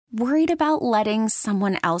Worried about letting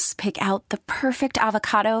someone else pick out the perfect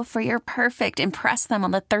avocado for your perfect impress them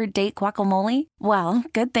on the third date guacamole? Well,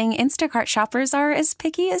 good thing Instacart shoppers are as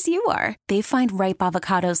picky as you are. They find ripe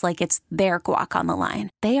avocados like it's their guac on the line.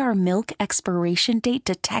 They are milk expiration date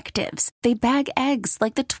detectives. They bag eggs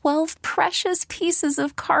like the 12 precious pieces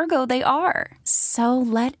of cargo they are. So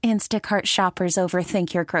let Instacart shoppers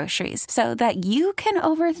overthink your groceries so that you can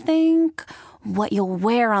overthink what you'll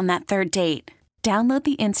wear on that third date. Download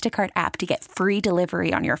the Instacart app to get free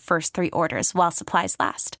delivery on your first 3 orders while supplies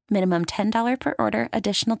last. Minimum $10 per order.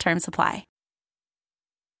 Additional terms apply.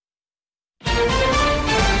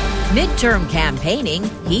 Midterm campaigning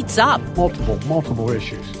heats up. Multiple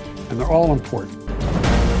issues, and they're all important.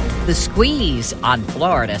 The squeeze on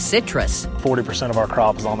Florida citrus. 40% of our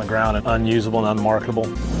crop is on the ground and unusable and unmarketable.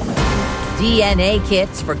 DNA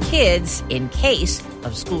kits for kids in case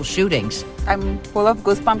of school shootings. I'm full of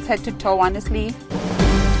goosebumps head to toe, honestly.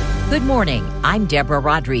 Good morning. I'm Deborah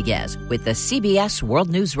Rodriguez with the CBS World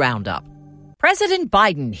News Roundup. President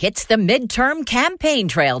Biden hits the midterm campaign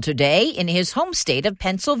trail today in his home state of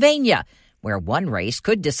Pennsylvania, where one race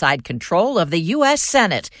could decide control of the U.S.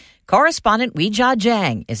 Senate. Correspondent Weijia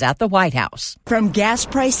Jiang is at the White House. From gas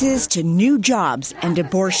prices to new jobs and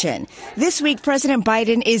abortion, this week President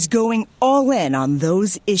Biden is going all in on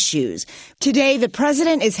those issues. Today, the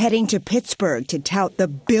president is heading to Pittsburgh to tout the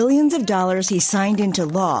billions of dollars he signed into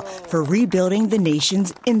law for rebuilding the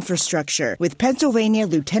nation's infrastructure with Pennsylvania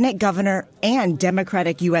Lieutenant Governor and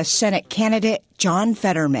Democratic U.S. Senate candidate John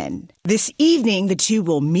Fetterman. This evening, the two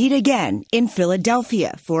will meet again in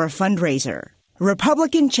Philadelphia for a fundraiser.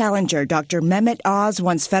 Republican challenger Dr. Mehmet Oz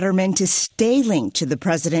wants Fetterman to stay linked to the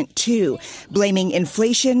president, too, blaming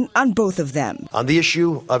inflation on both of them. On the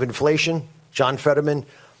issue of inflation, John Fetterman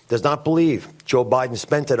does not believe Joe Biden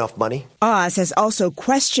spent enough money. Oz has also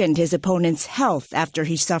questioned his opponent's health after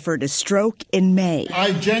he suffered a stroke in May.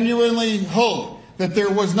 I genuinely hope that there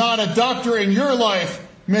was not a doctor in your life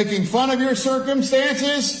making fun of your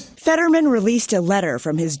circumstances. Fetterman released a letter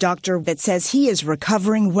from his doctor that says he is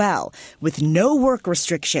recovering well, with no work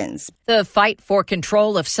restrictions. The fight for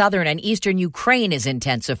control of southern and eastern Ukraine is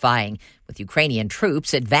intensifying, with Ukrainian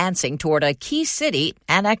troops advancing toward a key city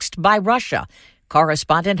annexed by Russia.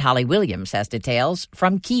 Correspondent Holly Williams has details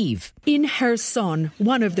from Kyiv. In Kherson,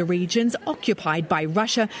 one of the regions occupied by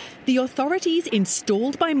Russia, the authorities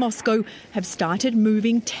installed by Moscow have started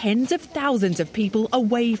moving tens of thousands of people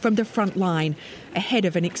away from the front line, ahead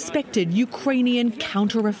of an expected Ukrainian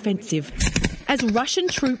counteroffensive. As Russian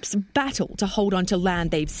troops battle to hold on to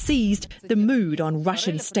land they've seized, the mood on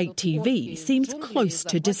Russian state TV seems close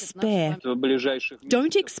to despair.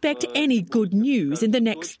 Don't expect any good news in the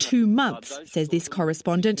next 2 months, says this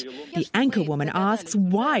correspondent. The anchorwoman asks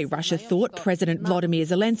why Russia thought President Volodymyr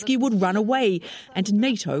Zelensky would run away and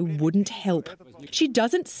NATO wouldn't help. She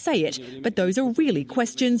doesn't say it, but those are really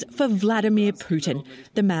questions for Vladimir Putin,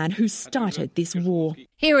 the man who started this war.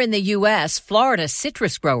 Here in the U.S., Florida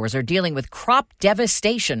citrus growers are dealing with crop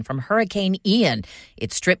devastation from Hurricane Ian.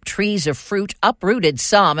 It stripped trees of fruit, uprooted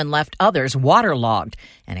some, and left others waterlogged.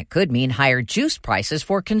 And it could mean higher juice prices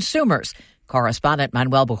for consumers. Correspondent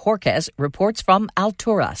Manuel Bojorquez reports from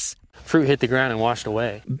Alturas. Fruit hit the ground and washed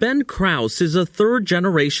away. Ben Krause is a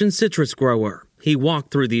third-generation citrus grower. He walked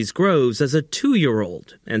through these groves as a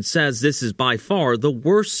 2-year-old and says this is by far the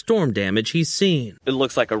worst storm damage he's seen. It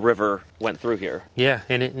looks like a river went through here. Yeah,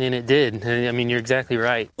 and it did. I mean, you're exactly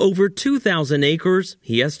right. Over 2,000 acres,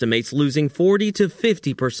 he estimates losing 40 to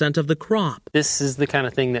 50% of the crop. This is the kind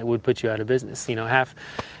of thing that would put you out of business. You know, half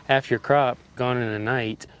your crop gone in a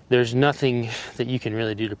night. There's nothing that you can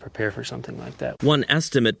really do to prepare for something like that. One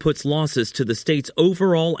estimate puts losses to the state's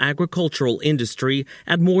overall agricultural industry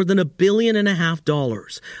at more than $1.5 billion,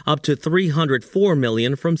 up to $304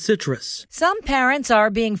 million from citrus. Some parents are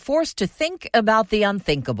being forced to think about the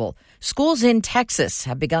unthinkable. Schools in Texas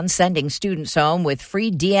have begun sending students home with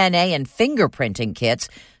free DNA and fingerprinting kits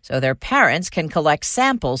so their parents can collect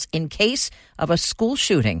samples in case of a school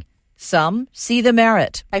shooting. Some see the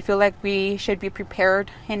merit. I feel like we should be prepared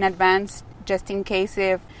in advance just in case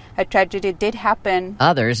if a tragedy did happen.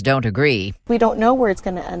 Others don't agree. We don't know where it's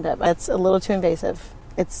going to end up. It's a little too invasive.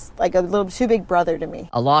 It's like a little too big brother to me.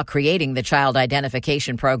 A law creating the child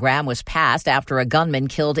identification program was passed after a gunman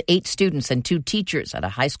killed 8 students and 2 teachers at a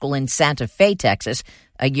high school in Santa Fe, Texas,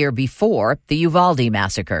 a year before the Uvalde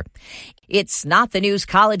massacre. It's not the news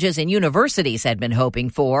colleges and universities had been hoping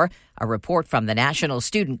for. A report from the National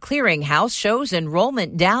Student Clearinghouse shows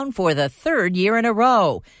enrollment down for the 3rd year in a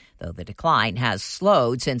row, though the decline has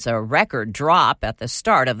slowed since a record drop at the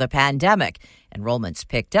start of the pandemic. Enrollments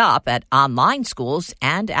picked up at online schools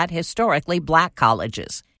and at historically black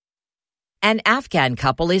colleges. An Afghan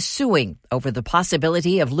couple is suing over the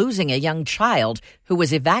possibility of losing a young child who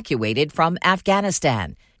was evacuated from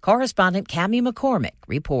Afghanistan. Correspondent Cammie McCormick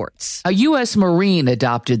reports. A U.S. Marine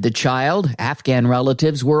adopted the child. Afghan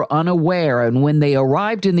relatives were unaware, and when they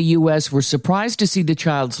arrived in the U.S., were surprised to see the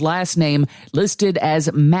child's last name listed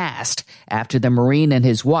as Mast, after the Marine and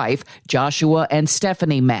his wife, Joshua and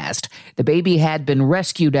Stephanie Mast. The baby had been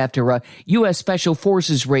rescued after a U.S. Special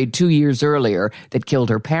Forces raid 2 years earlier that killed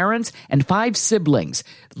her parents and 5 siblings.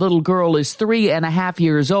 The little girl is 3.5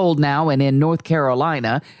 years old now and in North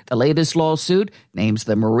Carolina. The latest lawsuit names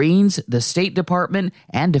the Marines, the State Department,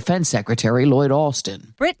 and Defense Secretary Lloyd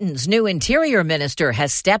Austin. Britain's new Interior Minister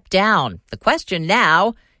has stepped down. The question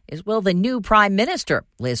now is, will the new Prime Minister,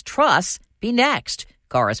 Liz Truss, be next?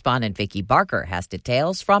 Correspondent Vicky Barker has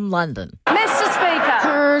details from London. Mr. Speaker.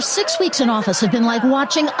 Her 6 weeks in office have been like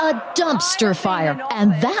watching a dumpster fire.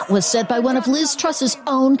 And that was said by one of Liz Truss's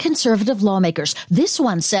own Conservative lawmakers. This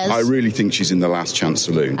one says, I really think she's in the last chance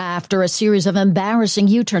saloon. After a series of embarrassing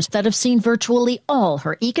U-turns that have seen virtually all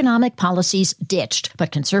her economic policies ditched.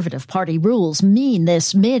 But Conservative Party rules mean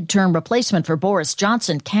this midterm replacement for Boris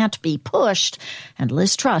Johnson can't be pushed. And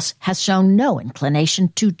Liz Truss has shown no inclination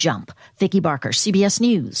to jump. Vicky Barker, CBS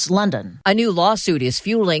News, London. A new lawsuit is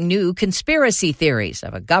fueling new conspiracy theories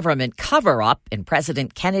of a government cover-up in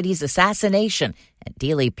President Kennedy's assassination at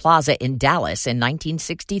Dealey Plaza in Dallas in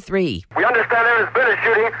 1963. We understand there has been a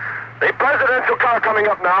shooting. The presidential car coming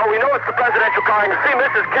up now. We know it's the presidential car. You can see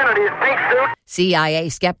Mrs. Kennedy's pink suit. CIA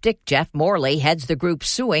skeptic Jeff Morley heads the group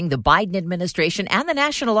suing the Biden administration and the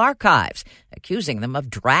National Archives, accusing them of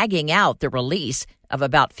dragging out the release of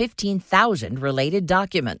about 15,000 related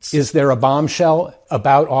documents. Is there a bombshell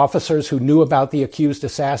about officers who knew about the accused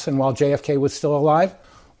assassin while JFK was still alive?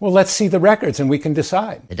 Well, let's see the records and we can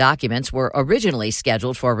decide. The documents were originally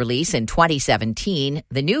scheduled for release in 2017.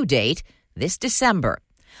 The new date, this December.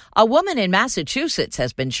 A woman in Massachusetts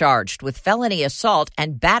has been charged with felony assault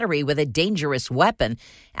and battery with a dangerous weapon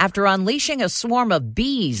after unleashing a swarm of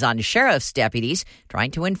bees on sheriff's deputies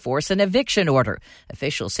trying to enforce an eviction order.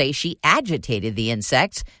 Officials say she agitated the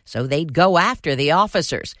insects so they'd go after the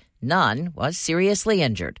officers. None was seriously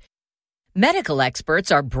injured. Medical experts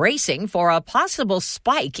are bracing for a possible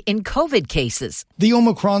spike in COVID cases. The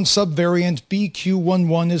Omicron subvariant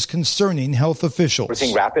BQ.1.1 is concerning health officials. We're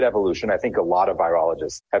seeing rapid evolution. I think a lot of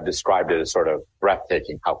virologists have described it as sort of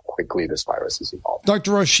breathtaking how quickly this virus has evolved.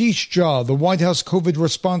 Dr. Ashish Jha, the White House COVID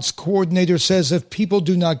response coordinator, says if people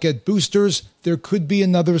do not get boosters, there could be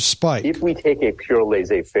another spike. If we take a pure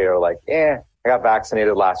laissez-faire, like, I got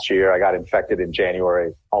vaccinated last year, I got infected in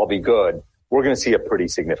January, I'll be good, we're going to see a pretty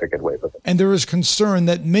significant wave of it. And there is concern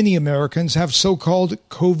that many Americans have so-called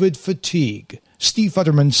COVID fatigue. Steve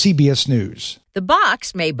Futterman, CBS News. The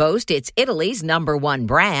box may boast it's Italy's #1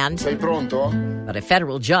 brand. Sei pronto? But a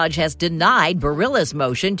federal judge has denied Barilla's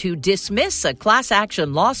motion to dismiss a class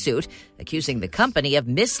action lawsuit accusing the company of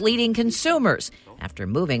misleading consumers after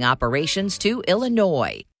moving operations to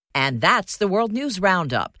Illinois. And that's the World News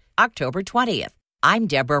Roundup, October 20th. I'm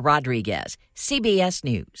Deborah Rodriguez, CBS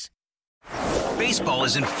News. Baseball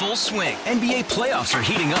is in full swing. NBA playoffs are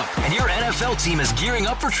heating up, and your NFL team is gearing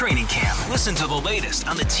up for training camp. Listen to the latest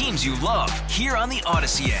on the teams you love here on the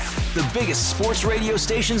Odyssey app. The biggest sports radio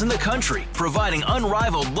stations in the country, providing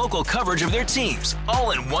unrivaled local coverage of their teams,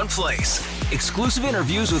 all in one place. Exclusive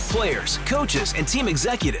interviews with players, coaches, and team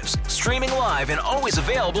executives, streaming live and always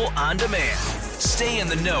available on demand. Stay in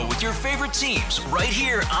the know with your favorite teams right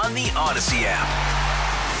here on the Odyssey app.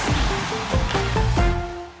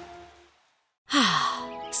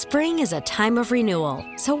 Spring is a time of renewal,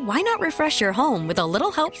 so why not refresh your home with a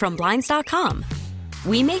little help from Blinds.com?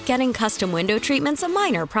 We make getting custom window treatments a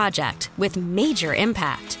minor project with major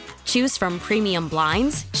impact. Choose from premium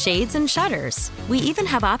blinds, shades, and shutters. We even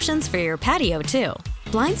have options for your patio, too.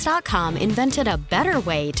 Blinds.com invented a better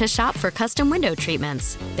way to shop for custom window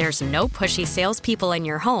treatments. There's no pushy salespeople in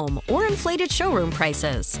your home or inflated showroom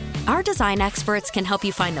prices. Our design experts can help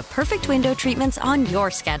you find the perfect window treatments on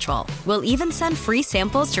your schedule. We'll even send free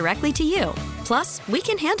samples directly to you. Plus, we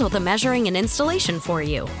can handle the measuring and installation for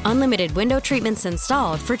you. Unlimited window treatments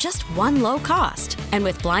installed for just one low cost. And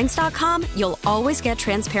with Blinds.com, you'll always get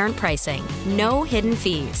transparent pricing. No hidden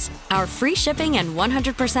fees. Our free shipping and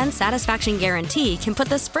 100% satisfaction guarantee can put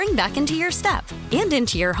the spring back into your step and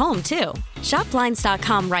into your home, too. Shop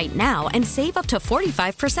Blinds.com right now and save up to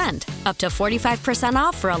 45%. Up to 45%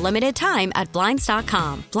 off for a limited time at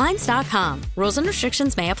Blinds.com. Blinds.com. Rules and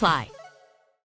restrictions may apply.